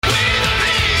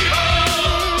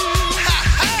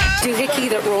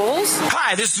that rolls.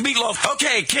 Hi, this is Meatloaf.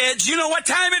 Okay, kids, you know what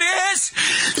time it is?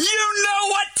 You know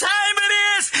what time it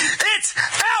is? It's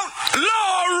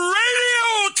Outlaw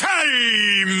Radio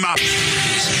time!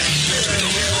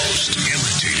 The most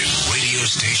imitated radio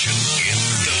station in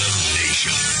the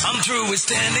nation. I'm through with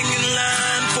standing in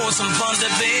line for some fun to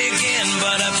begin,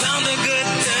 but I found a good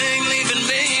thing leaving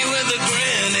me with a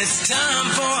grin. It's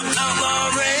time for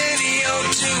Outlaw Radio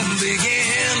to begin.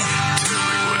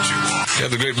 You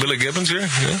have the great Billy Gibbons here?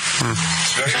 Yeah.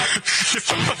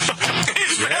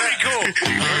 It's very cool.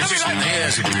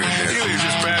 Yes, he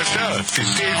just passed out.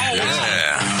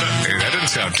 Yeah. Hey, that didn't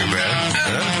sound too bad.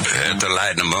 Had to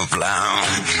lighten them up loud.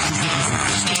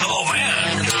 Oh,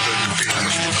 man.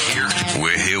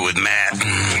 We're here with Matt.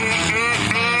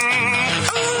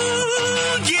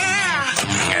 Oh, yeah.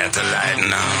 Had to lighten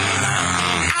them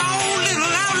loud. Oh,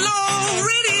 little Outlaw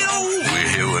Radio.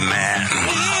 We're here with Matt.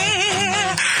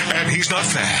 And he's not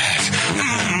fat.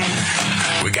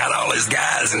 We got all his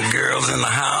guys and girls in the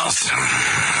house.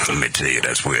 Let me tell you,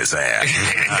 that's where it's at.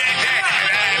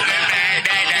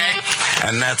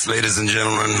 And that's, ladies and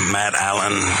gentlemen, Matt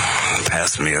Allen.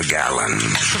 Pass me a gallon.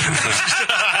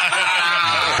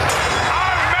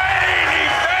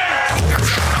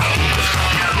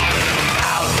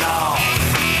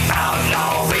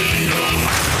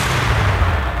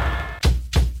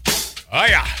 Oh,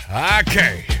 yeah.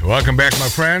 Okay. Welcome back, my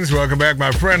friends. Welcome back,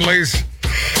 my friendlies.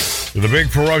 To the big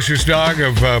ferocious dog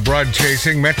of broad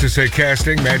chasing, meant to say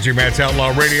casting, Magic Matt's Outlaw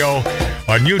Radio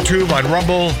on YouTube, on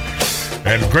Rumble,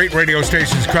 and great radio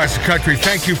stations across the country.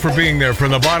 Thank you for being there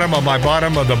from the bottom of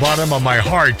my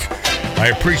heart. I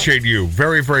appreciate you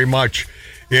very, very much.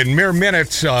 In mere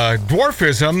minutes,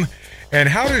 dwarfism, and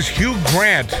how does Hugh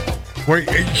Grant...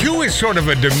 Hugh is sort of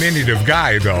a diminutive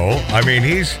guy, though. I mean,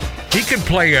 he could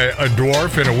play a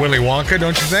dwarf in a Willy Wonka,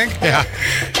 don't you think? Yeah.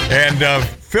 And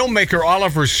filmmaker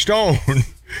Oliver Stone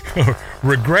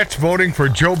regrets voting for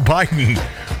Joe Biden.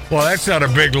 Well, that's not a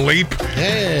big leap.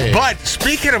 Hey. But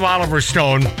speaking of Oliver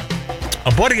Stone,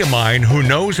 a buddy of mine who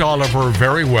knows Oliver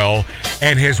very well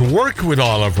and has worked with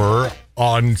Oliver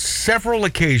on several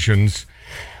occasions,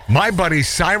 my buddy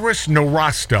Cyrus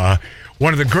Nowrasteh,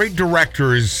 one of the great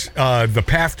directors, The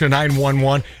Path to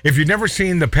 911. If you've never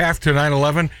seen The Path to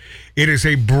 9/11, it is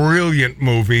a brilliant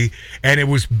movie, and it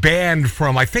was banned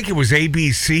from, I think it was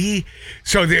ABC.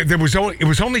 So it was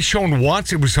only shown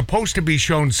once. It was supposed to be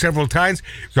shown several times.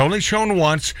 It was only shown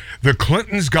once. The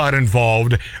Clintons got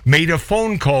involved, made a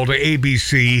phone call to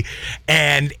ABC,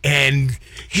 and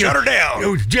shut her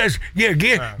down. Just get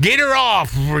her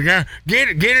off.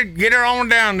 Get her on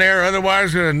down there.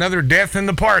 Otherwise, another death in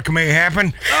the park may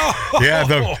happen. Oh. Yeah,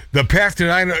 the Path to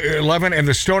 9/11 and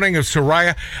the stoning of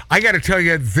Soraya. I got to tell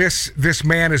you, this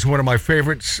man is one of my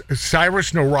favorites,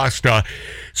 Cyrus Nowrasteh.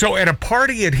 So at a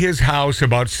party at his house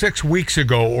about 6 weeks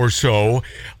ago or so,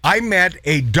 I met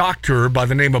a doctor by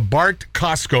the name of Bart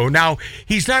Kosko. Now,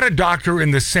 he's not a doctor in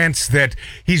the sense that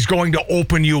he's going to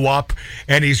open you up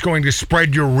and he's going to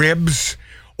spread your ribs,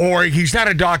 or he's not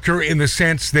a doctor in the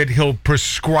sense that he'll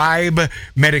prescribe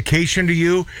medication to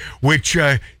you, which,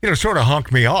 sort of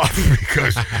honked me off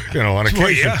because, on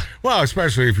occasion, well,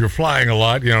 especially if you're flying a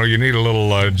lot, you need a little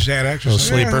Xanax, a little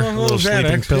sleeper, a little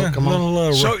sleeping pill. Come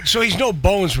on. So he's no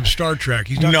Bones from Star Trek.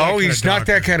 He's not he's not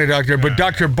that kind of doctor. But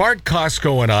Dr. Bart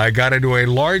Kosko and I got into a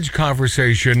large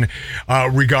conversation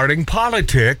regarding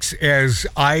politics, as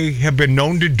I have been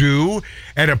known to do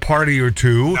at a party or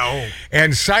two. No.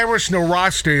 And Cyrus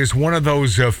Nowrasteh is one of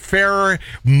those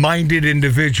fair-minded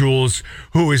individuals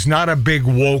who is not a big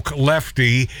woke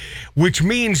lefty, which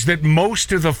means that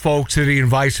most of the folks that he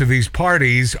invites to these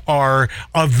parties are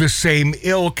of the same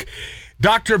ilk.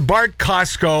 Dr. Bart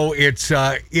Kosko, it's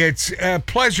a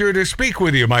pleasure to speak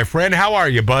with you, my friend. How are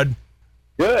you, bud?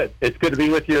 Good. It's good to be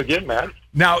with you again, man.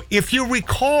 Now, if you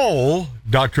recall,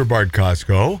 Dr. Bart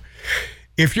Kosko,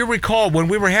 when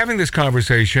we were having this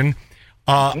conversation,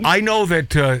 I know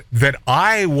that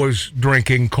I was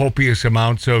drinking copious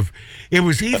amounts of, it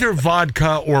was either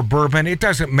vodka or bourbon. It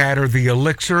doesn't matter, the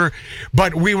elixir.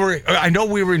 But I know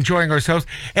we were enjoying ourselves.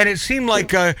 And it seemed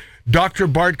like Dr.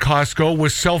 Bart Kosko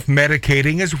was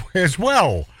self-medicating as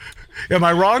well. Am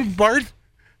I wrong, Bart?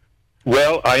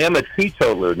 Well, I am a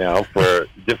teetotaler now for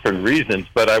different reasons,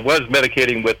 but I was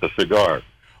medicating with a cigar.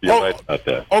 You're right about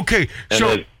that. Okay,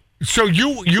 so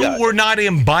you were not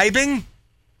imbibing?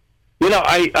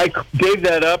 I gave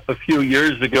that up a few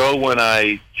years ago when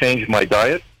I changed my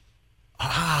diet.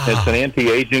 It's an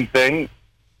anti-aging thing,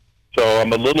 so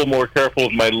I'm a little more careful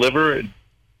of my liver.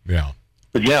 Yeah.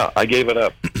 But yeah, I gave it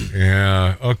up.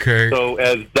 Yeah, okay. So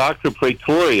as Dr.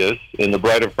 Praetorius in The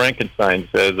Bride of Frankenstein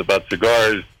says about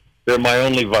cigars, they're my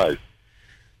only vice.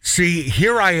 See,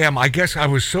 here I am. I guess I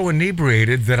was so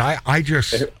inebriated that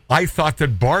I thought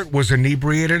that Bart was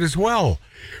inebriated as well.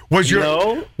 Was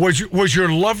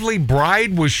your lovely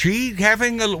bride, was she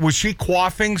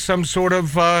quaffing some sort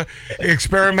of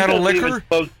experimental liquor?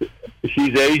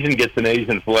 She's Asian, gets an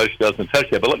Asian flesh, doesn't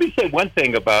touch it. But let me say one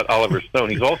thing about Oliver Stone.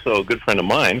 He's also a good friend of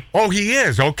mine. Oh, he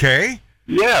is? Okay.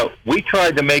 Yeah, we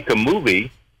tried to make a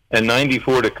movie in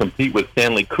 '94 to compete with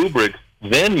Stanley Kubrick's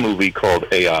then movie called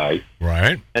AI.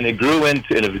 Right. And it grew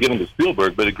into, and it was given to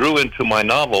Spielberg, but it grew into my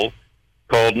novel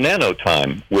called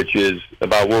Nanotime, which is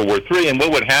about World War III. And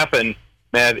what would happen,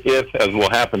 Matt, if, as will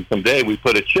happen someday, we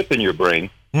put a chip in your brain,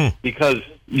 because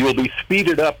you will be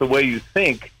speeded up the way you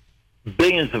think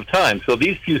billions of times. So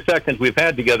these few seconds we've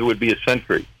had together would be a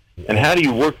century. And how do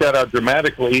you work that out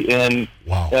dramatically? And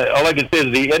all I can say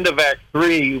is the end of Act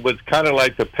 3 was kind of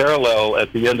like the parallel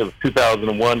at the end of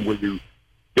 2001 where you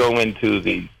go into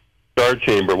the star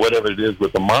chamber, whatever it is,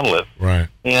 with the monolith. Right.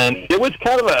 And it was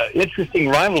kind of an interesting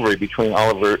rivalry between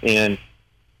Oliver and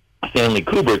Stanley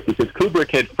Kubrick, because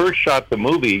Kubrick had first shot the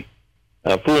movie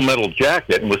Full Metal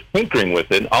Jacket and was tinkering with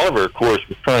it. And Oliver, of course,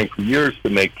 was trying for years to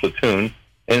make Platoon.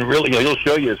 And really, he'll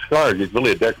show you his scars. He's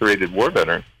really a decorated war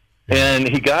veteran. And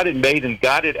he got it made and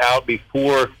got it out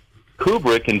before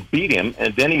Kubrick and beat him.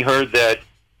 And then he heard that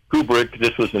Kubrick,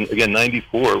 this was in, again,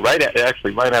 '94, right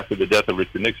after the death of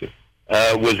Richard Nixon,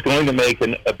 was going to make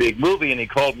a big movie. And he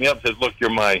called me up and said, look,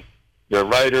 you're a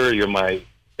writer, you're my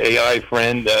AI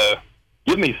friend,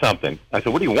 give me something. I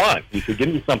said, what do you want? He said, give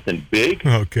me something big.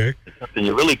 Okay. Something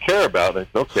you really care about. I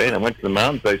said, okay. And I went to the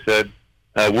mountains. I said,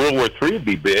 World War III would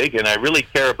be big, and I really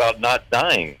care about not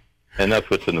dying. And that's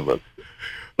what's in the book.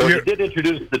 So he did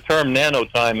introduce the term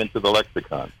nanotime into the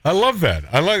lexicon. I love that.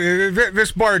 I love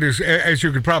this. Bart is, as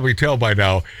you could probably tell by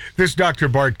now, this Dr.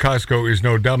 Bart Kosko is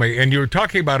no dummy. And you're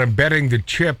talking about embedding the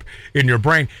chip in your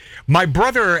brain. My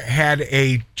brother had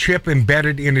a chip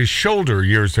embedded in his shoulder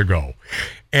years ago.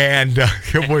 And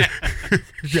it was,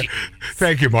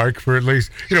 thank you, Mark, for at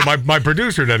least, my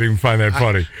producer doesn't even find that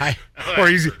funny. Or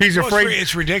he's afraid.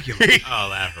 It's ridiculous.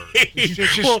 That hurt. It's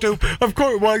just stupid. Of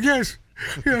course, well, yes.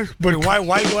 Yes, but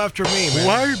why go after me, man?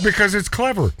 Why? Because it's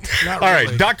clever. Not All really.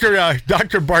 right,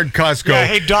 Dr. Bart Kosko. Yeah,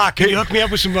 hey, Doc, can you hook me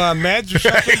up with some meds or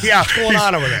something? Yeah, what's going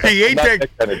on over there? He ain't that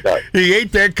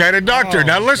kind of doctor. Oh,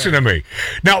 now listen to me.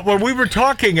 Now, when we were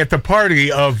talking at the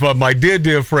party of my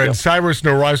dear friend Cyrus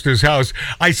Norosta's house,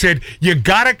 I said, you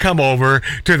got to come over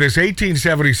to this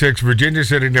 1876 Virginia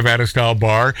City, Nevada style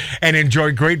bar and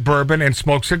enjoy great bourbon and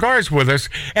smoke cigars with us.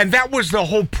 And that was the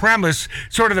whole premise,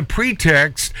 sort of the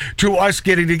pretext to us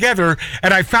getting together.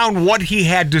 And I found what he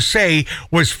had to say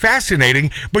was fascinating,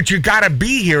 but you got to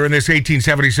be here in this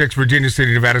 1876 Virginia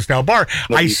City, Nevada style bar.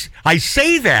 I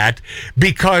say that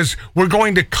because we're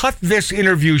going to cut this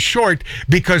interview short,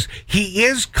 because he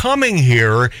is coming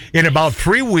here in about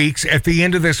 3 weeks at the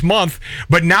end of this month.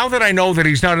 But now that I know that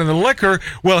he's not in the liquor,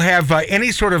 we'll have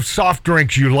any sort of soft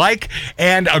drinks you like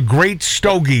and a great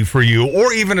stogie for you,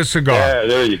 or even a cigar. Yeah,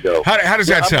 there you go. How does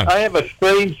that sound? I have a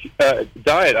strange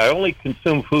diet. I only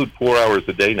consume food 4 hours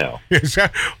a day now. Is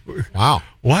that, Wow.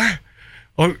 what?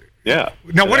 Oh, yeah.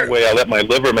 Now, that way I let my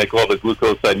liver make all the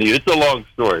glucose I need. It's a long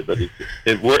story, but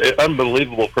it's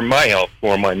unbelievable for my health,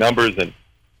 for my numbers and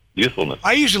usefulness.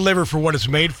 I use the liver for what it's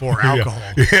made for, alcohol.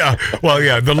 Yeah. Well,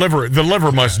 yeah, the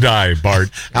liver must die,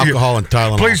 Bart. Alcohol and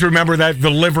Tylenol. Please remember that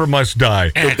the liver must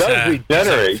die. It does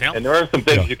regenerate, and there are some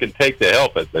things you can take to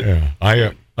help it. But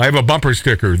Yeah, I have a bumper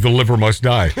sticker. The liver must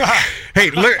die.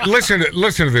 Hey, listen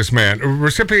to this man.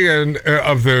 Recipient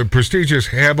of the prestigious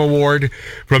HEB Award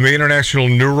from the International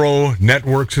Neuro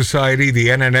Network Society, the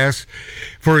NNS,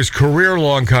 for his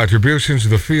career-long contributions to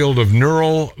the field of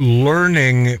neural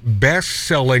learning,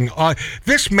 best-selling.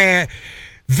 This man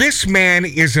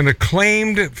is an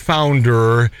acclaimed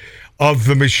founder of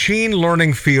the machine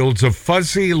learning fields of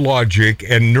fuzzy logic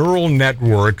and neural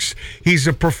networks. He's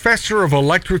a professor of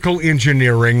electrical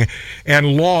engineering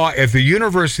and law at the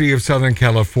University of Southern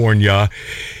California.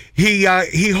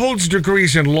 He holds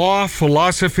degrees in law,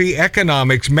 philosophy,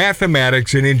 economics,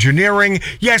 mathematics, and engineering.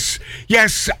 Yes,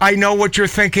 I know what you're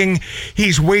thinking.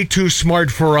 He's way too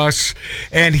smart for us.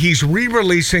 And he's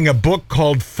re-releasing a book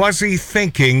called Fuzzy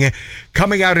Thinking,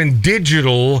 coming out in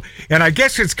digital. And I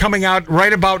guess it's coming out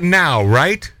right about now,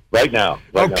 right? Right now.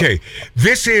 Okay.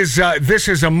 This is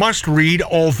a must-read,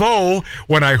 although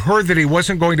when I heard that he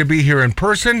wasn't going to be here in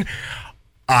person,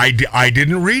 I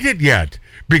didn't read it yet,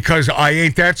 because I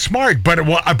ain't that smart. But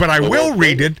I will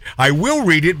read it. I will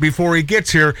read it before he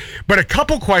gets here. But a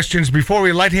couple questions before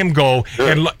we let him go,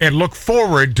 and look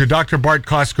forward to Dr. Bart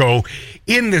Kosko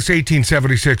in this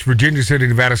 1876 Virginia City,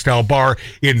 Nevada style bar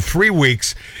in 3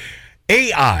 weeks.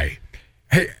 AI.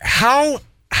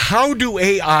 How do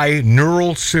AI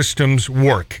neural systems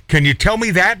work? Can you tell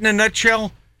me that in a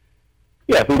nutshell?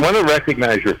 Yeah, if we want to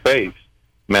recognize your face,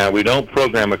 Matt, we don't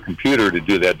program a computer to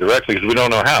do that directly because we don't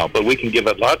know how, but we can give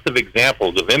it lots of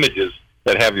examples of images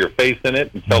that have your face in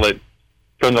it and tell it,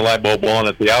 turn the light bulb on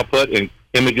at the output, and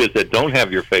images that don't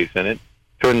have your face in it,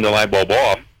 turn the light bulb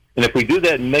off. And if we do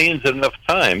that millions enough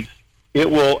times, it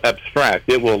will abstract.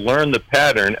 It will learn the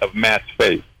pattern of Matt's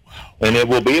face. And it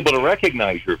will be able to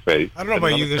recognize your face. I don't know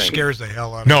about you. This scares the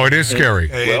hell out of me. No, it is scary.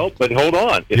 Well, but hold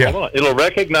on. Hold on. It'll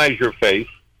recognize your face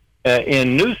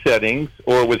in new settings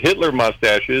or with Hitler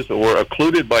mustaches or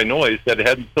occluded by noise that it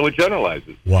hadn't, so it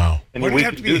generalizes. Wow. And we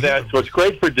can do that. So it's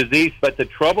great for disease, but the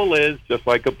trouble is, just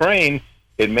like a brain,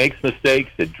 it makes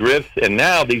mistakes, it drifts, and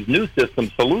now these new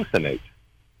systems hallucinate.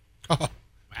 Oh,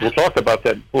 we'll talk about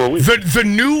that in 4 weeks. The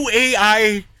new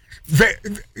AI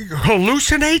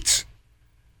hallucinates?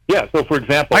 Yeah, so for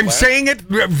example... I'm saying it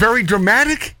very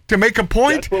dramatic to make a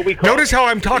point. That's what we call Notice how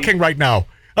I'm talking right now.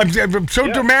 I'm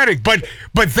so dramatic, but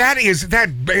that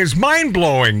is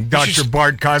mind-blowing, Dr.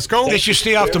 Bart Kosko. They should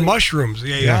stay off the mushrooms,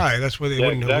 the AI. That's where they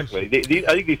wouldn't exactly.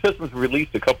 I think these systems were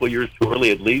released a couple of years too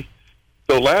early at least.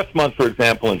 So last month, for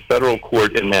example, in federal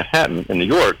court in Manhattan, in New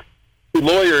York, the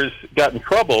lawyers got in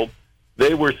trouble.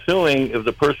 They were suing, it was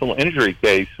a personal injury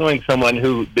case, suing someone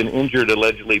who'd been injured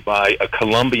allegedly by the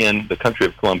country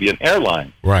of Colombian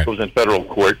airline. Right. It was in federal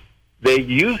court. They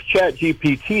used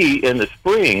ChatGPT in the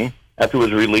spring after it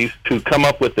was released to come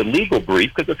up with the legal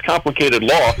brief because it's complicated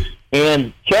law.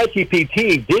 And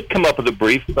ChatGPT did come up with a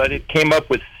brief, but it came up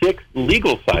with 6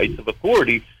 legal sites of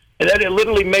authority, and that it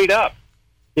literally made up.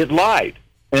 It lied.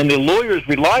 And the lawyers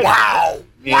relied on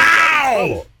it.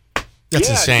 Wow! That's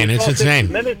insane. It's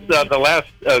insane. Minutes, the last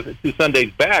 2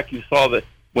 Sundays back, you saw that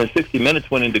when 60 Minutes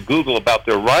went into Google about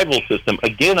their rival system,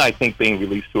 again, I think being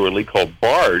released too early, called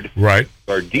Bard, right?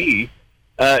 Bard-D.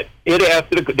 They asked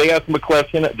them a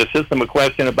question, the system a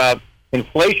question about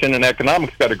inflation and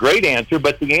economics. Got a great answer,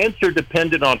 but the answer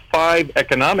depended on 5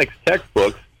 economics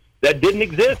textbooks that didn't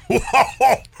exist.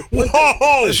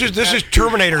 Whoa! This is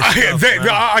Terminator stuff.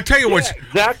 I tell you what's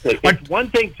exactly. It's one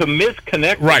thing to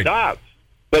misconnect the dots,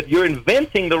 but you're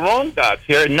inventing the wrong dots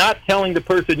here and not telling the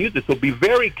person you this. So be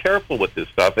very careful with this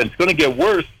stuff, and it's going to get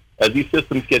worse as these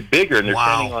systems get bigger and they're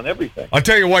turning on everything. I'll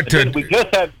tell you what. We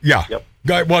just had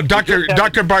Well,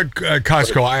 Dr. Bart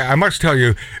Kosko, I must tell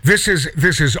you, this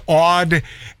is odd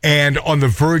and on the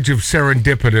verge of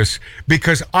serendipitous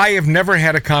because I have never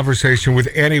had a conversation with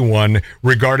anyone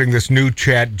regarding this new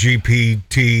Chat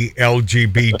GPT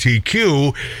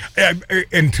LGBTQ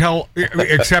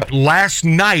except last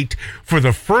night for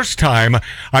the first time.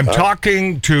 I'm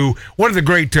talking to one of the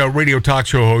great radio talk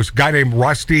show hosts, a guy named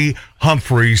Rusty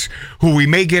Humphries, who we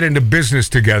may get into business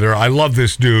together. I love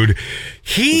this dude.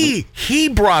 He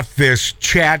brought this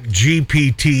Chat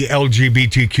GPT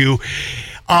LGBTQ,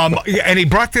 and he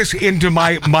brought this into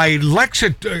my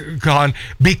lexicon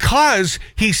because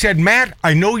he said, Matt,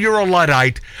 I know you're a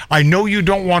Luddite. I know you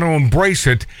don't want to embrace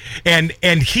it. And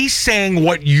he's saying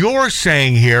what you're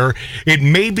saying here. It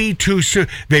may be too soon.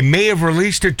 They may have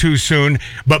released it too soon.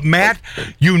 But, Matt,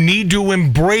 you need to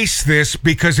embrace this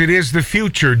because it is the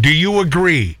future. Do you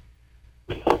agree?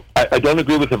 I don't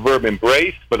agree with the verb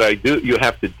embrace, but I do. You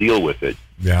have to deal with it.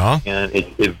 Yeah. And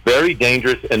it's very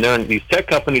dangerous. And these tech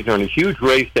companies are in a huge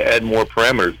race to add more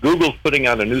parameters. Google's putting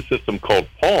out a new system called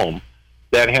Palm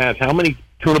that has how many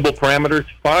tunable parameters?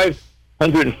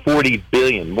 540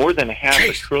 billion, more than half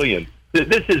a trillion.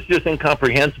 This is just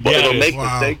incomprehensible. It'll make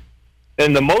mistakes.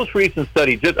 And the most recent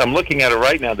study, I'm looking at it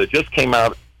right now, that just came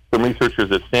out from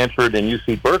researchers at Stanford and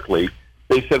UC Berkeley.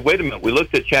 They said, wait a minute, we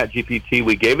looked at ChatGPT,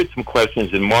 we gave it some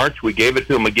questions in March, we gave it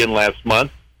to them again last month,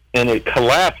 and it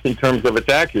collapsed in terms of its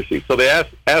accuracy. So they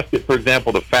asked it, for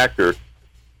example, to factor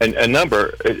a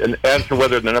number, and answer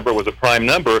whether the number was a prime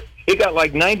number. It got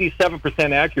like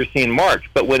 97% accuracy in March,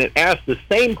 but when it asked the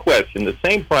same question, the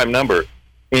same prime number,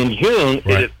 in June,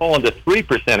 it had fallen to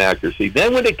 3% accuracy.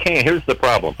 Then when it came, here's the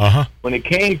problem. When it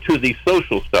came to the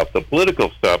social stuff, the political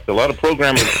stuff, a lot of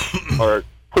programmers are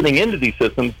putting into these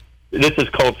systems, this is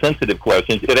called sensitive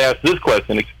questions. It asked this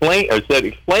question, explain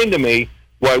to me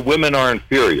why women are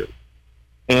inferior.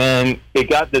 And it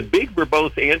got the big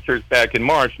verbose answers back in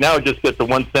March. Now it just gets a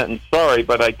one sentence, sorry,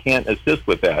 but I can't assist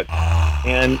with that.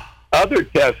 And other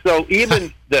tests, so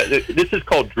even, this is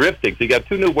called drifting. So you got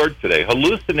 2 new words today.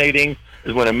 Hallucinating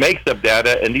is when it makes up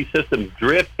data, and these systems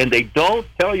drift, and they don't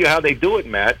tell you how they do it,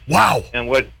 Matt. Wow. And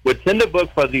what's in the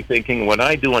book, Fuzzy Thinking, and what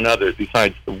I do and others,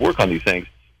 besides to work on these things,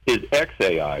 is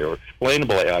XAI, or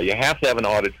explainable AI. You have to have an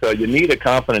audit trail. You need a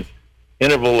confidence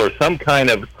interval or some kind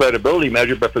of credibility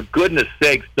measure, but for goodness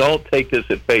sakes, don't take this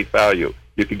at face value.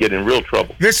 You could get in real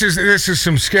trouble. This is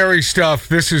some scary stuff.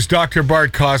 This is Dr.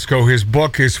 Bart Kosko. His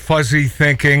book is Fuzzy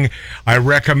Thinking. I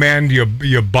recommend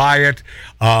you buy it.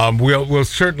 We'll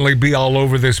certainly be all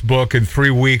over this book in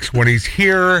 3 weeks when he's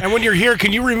here. And when you're here,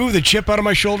 can you remove the chip out of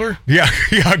my shoulder? Yeah.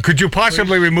 Could you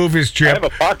possibly remove his chip? I have a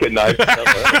pocket knife.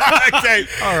 Okay.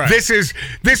 All right.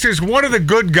 This is one of the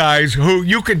good guys who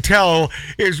you can tell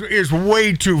is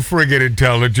way too friggin'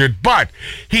 intelligent, but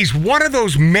he's one of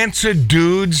those Mensa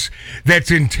dudes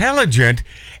that's intelligent,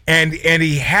 and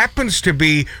he happens to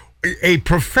be a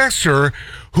professor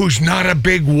who's not a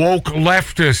big woke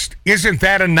leftist. Isn't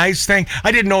that a nice thing?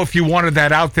 I didn't know if you wanted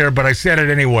that out there, but I said it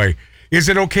anyway. Is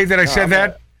it okay that I said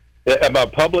that? I'm a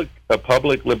public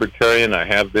libertarian. I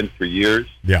have been for years.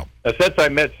 Yeah. Since I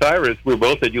met Cyrus, we were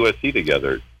both at USC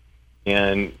together,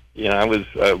 and I was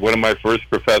one of my first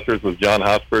professors was John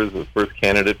Hospers, the first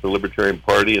candidate for the Libertarian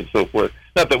Party, and so forth.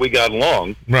 Not that we got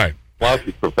along, right?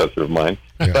 Lousy professor of mine,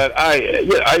 but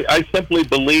I simply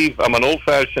believe I'm an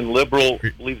old-fashioned liberal,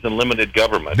 believes in limited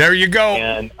government. There you go.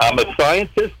 And I'm a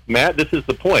scientist, Matt. This is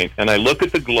the point. And I look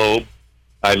at the globe,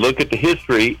 I look at the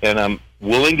history, and I'm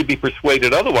willing to be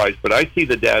persuaded otherwise. But I see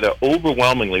the data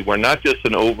overwhelmingly. We're not just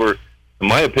an in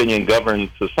my opinion, governed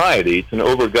society. It's an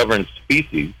over-governed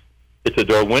species. It's a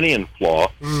Darwinian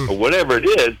flaw, or whatever it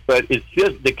is. But it's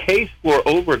just the case for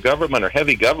over-government or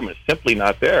heavy government is simply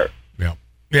not there.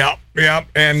 Yeah,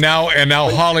 and now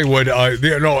Hollywood.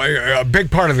 A big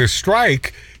part of this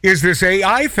strike is this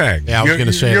AI thing. Yeah, I was going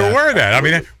to say you're that. aware of that. I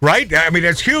mean, right? I mean,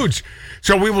 that's huge.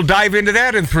 So we will dive into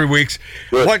that in 3 weeks.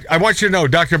 Good. What I want you to know,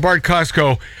 Dr. Bart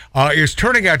Kosko is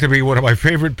turning out to be one of my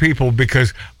favorite people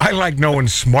because I like knowing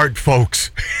smart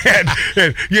folks, and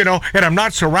I'm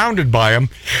not surrounded by them.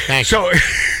 Thanks. So,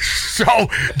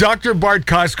 Dr. Bart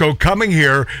Kosko coming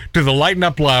here to the Lighten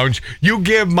Up Lounge. You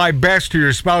give my best to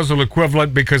your spousal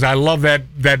equivalent because I love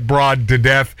that broad to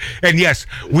death. And yes,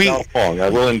 I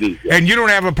will indeed. Yeah. And you don't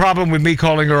have a problem with me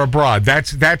calling her a broad.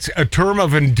 That's a term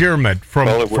of endearment from.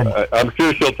 I'm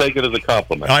sure she'll take it as a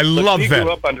compliment. I love that. She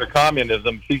grew up under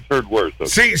communism. She's heard worse.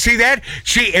 Okay? See that?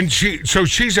 So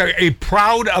she's a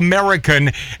proud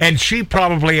American, and she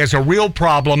probably has a real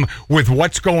problem with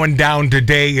what's going down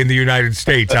today in the United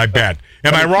States. I bet.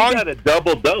 Am I wrong? She got a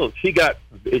double dose. She got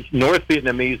North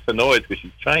Vietnamese Hanoi because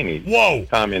she's Chinese. Whoa!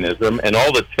 Communism and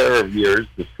all the terror years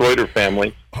destroyed her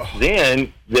family.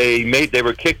 Then they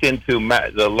were kicked into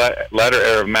the latter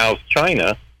era of Mao's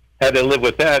China. Had to live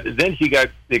with that. Then she got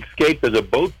escaped as a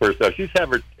boat person. She's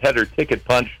had her ticket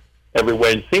punched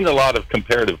everywhere and seen a lot of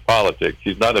comparative politics.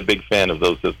 She's not a big fan of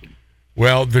those systems.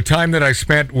 Well, the time that I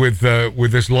spent with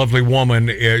this lovely woman,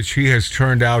 she has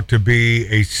turned out to be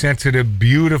a sensitive,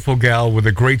 beautiful gal with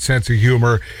a great sense of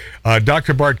humor.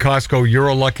 Dr. Bart Kosko, you're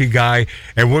a lucky guy,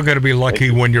 and we're going to be lucky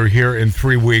when you're here in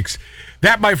 3 weeks.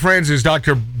 That, my friends, is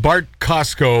Dr. Bart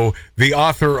Kosko, the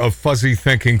author of Fuzzy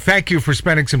Thinking. Thank you for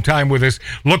spending some time with us.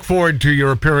 Look forward to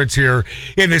your appearance here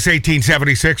in this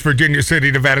 1876 Virginia City,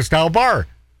 Nevada-style bar.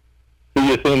 See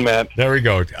you soon, Matt. There we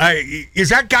go. Is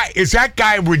that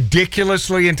guy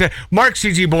ridiculously into Mark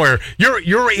C.G. Boyer?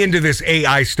 You're into this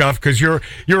AI stuff because you're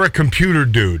a computer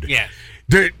dude. Yes.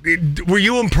 Were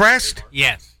you impressed?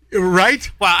 Yes.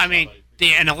 Right? Well, I mean,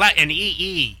 an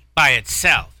EE by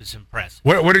itself is impressive.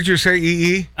 What did you say?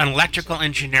 EE? An electrical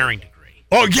engineering degree.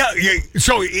 Oh yeah.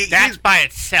 So that's by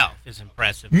itself is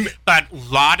impressive. But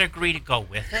law degree to go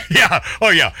with it. Yeah.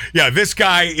 Oh yeah. This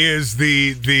guy is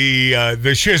the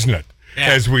shiznit. Yeah.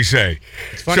 As we say.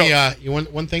 It's funny,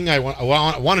 one thing I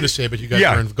wanted to say, but you guys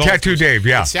are involved. Tattoo Dave,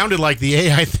 It sounded like the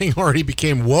AI thing already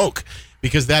became woke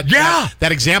because that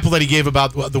example that he gave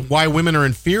about why women are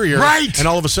inferior. Right. And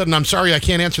all of a sudden, I'm sorry, I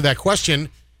can't answer that question.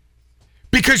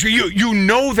 Because you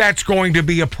know that's going to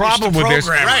be a problem with this,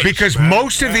 right, because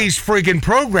most of these friggin'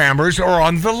 programmers are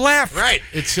on the left. Right.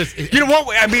 It's just, you know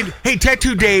what? I mean, hey,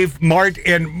 Tattoo Dave, Mart,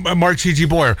 and Mark C.G.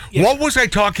 Boyer, what was I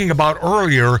talking about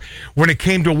earlier when it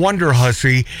came to Wonder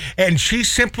Hussy? And she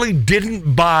simply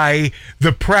didn't buy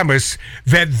the premise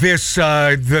that this,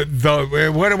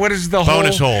 what is the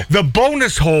bonus hole? The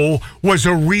bonus hole was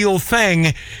a real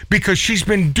thing because she's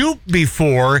been duped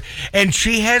before, and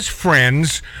she has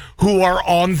friends who are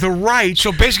on the right.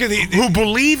 So basically, who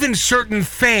believe in certain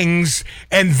things,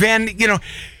 and then,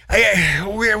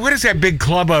 what is that big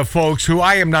club of folks who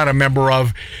I am not a member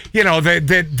of? You know,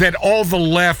 that all the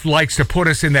left likes to put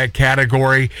us in that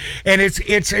category, and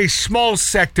it's a small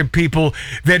sect of people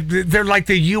that they're like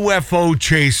the UFO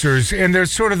chasers, and they're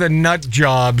sort of the nut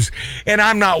jobs, and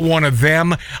I'm not one of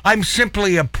them. I'm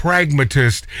simply a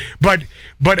pragmatist, but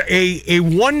a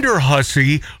wonder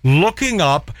hussy looking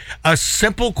up a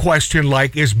simple question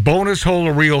like, is bonus hole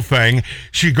a real thing?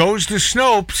 She goes to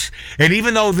Snopes, and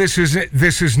even though this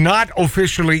is not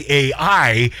officially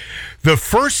AI, the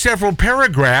first several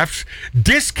paragraphs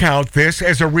discount this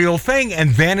as a real thing,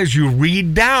 and then as you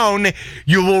read down,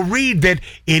 you will read that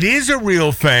it is a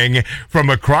real thing from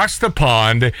across the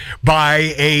pond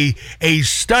by a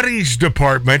studies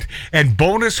department, and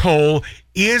bonus hole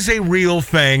is a real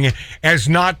thing, as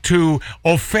not to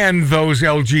offend those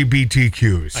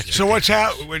LGBTQs. So what's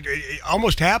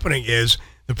almost happening is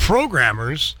the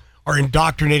programmers are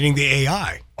indoctrinating the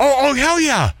AI. Oh, hell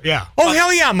yeah. Yeah. Oh,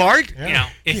 hell yeah, Mark. You know,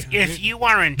 if you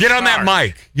are in Get charge, on that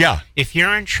mic. Yeah. If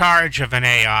you're in charge of an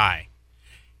AI,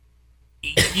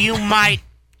 you might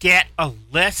get a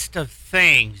list of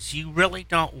things you really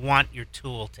don't want your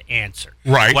tool to answer.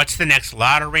 Right. What's the next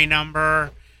lottery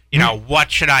number? You know,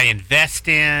 what should I invest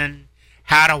in?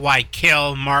 How do I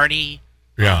kill Marty?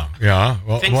 Yeah.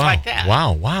 Well, Things like that.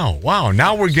 Wow.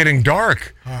 Now we're getting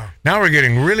dark. Now we're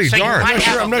getting really So you dark. might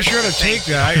I'm not sure how to take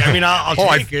that. I mean, I'll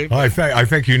take it. I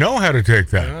think you know how to take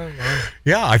that.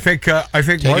 Yeah, I think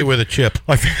Take Mark, it with a chip.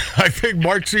 I think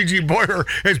Mark C.G. Boyer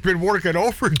has been working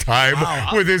overtime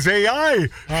with his AI.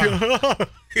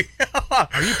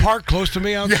 Are you parked close to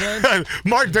me outside? Yeah.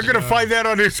 Mark, they're going to find that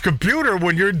on his computer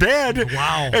when you're dead.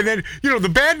 Wow. And then,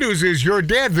 the bad news is you're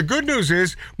dead. The good news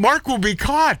is Mark will be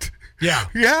caught.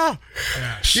 Yeah.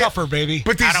 Suffer, baby.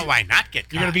 But How do I not get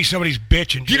caught? You're going to be somebody's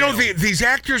bitch in jail. These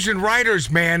actors and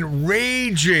writers, man,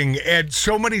 raging at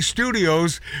so many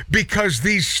studios because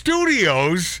these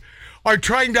studios are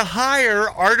trying to hire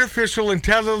artificial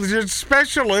intelligence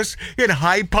specialists in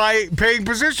high-paying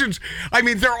positions. I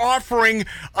mean, they're offering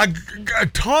a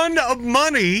ton of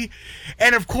money,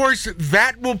 and of course,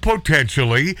 that will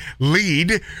potentially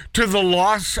lead to the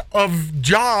loss of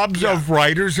jobs of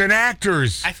writers and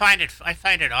actors. I find it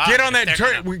odd. Get on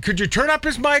that. Could you turn up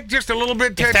his mic just a little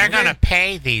bit, Ted? If they're going to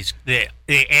pay the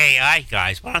AI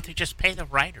guys, why don't they just pay the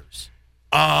writers?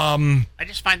 I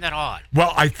just find that odd.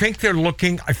 Well, I think they're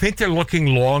looking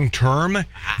long term.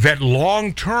 That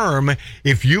long term,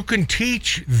 if you can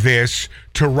teach this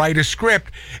to write a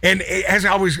script, and as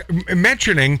I was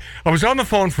mentioning, I was on the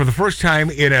phone for the first time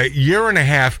in a year and a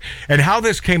half, and how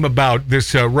this came about.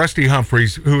 This Rusty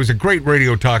Humphries, who is a great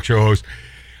radio talk show host,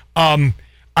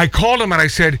 I called him and I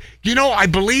said, I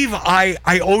believe I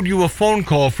owed you a phone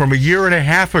call from a year and a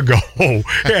half ago.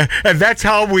 And that's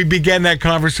how we began that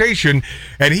conversation.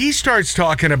 And he starts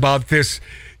talking about this,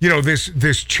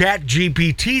 this Chat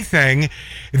GPT thing.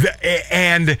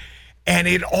 And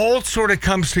it all sort of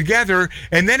comes together.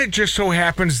 And then it just so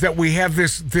happens that we have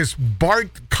this Bart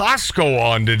Kosko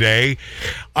on today.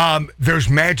 There's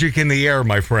magic in the air,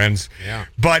 my friends. Yeah.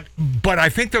 But I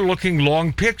think they're looking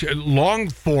long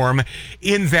form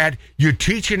in that you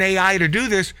teach an AI to do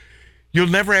this. You'll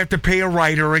never have to pay a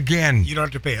writer again. You don't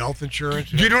have to pay health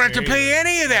insurance. You don't have to pay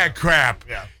any of that crap.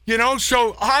 Yeah.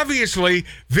 So obviously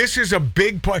this is a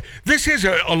big part. This is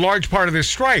a large part of this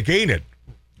strike, ain't it?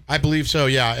 I believe so,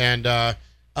 yeah, and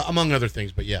among other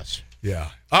things, but yes. Yeah.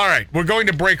 All right, we're going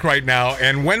to break right now,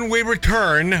 and when we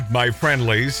return, my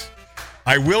friendlies,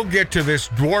 I will get to this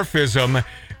dwarfism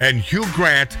and Hugh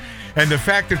Grant and the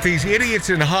fact that these idiots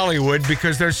in Hollywood,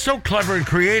 because they're so clever and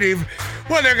creative,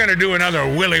 well, they're going to do another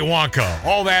Willy Wonka.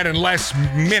 All that in less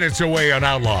minutes away on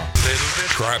Outlaw.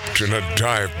 Trapped in a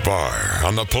dive bar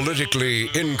on the politically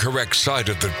incorrect side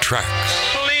of the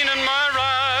tracks. Cleaning my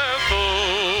rifle,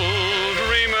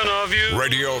 dreaming of you.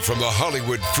 Radio from the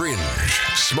Hollywood fringe.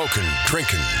 Smoking,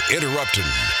 drinking, interrupting.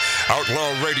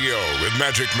 Outlaw Radio with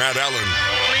Magic Matt Allen.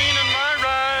 Cleaning my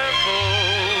rifle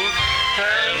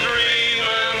and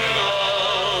dreaming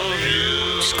of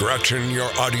you. Scratching your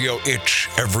audio itch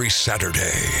every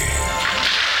Saturday.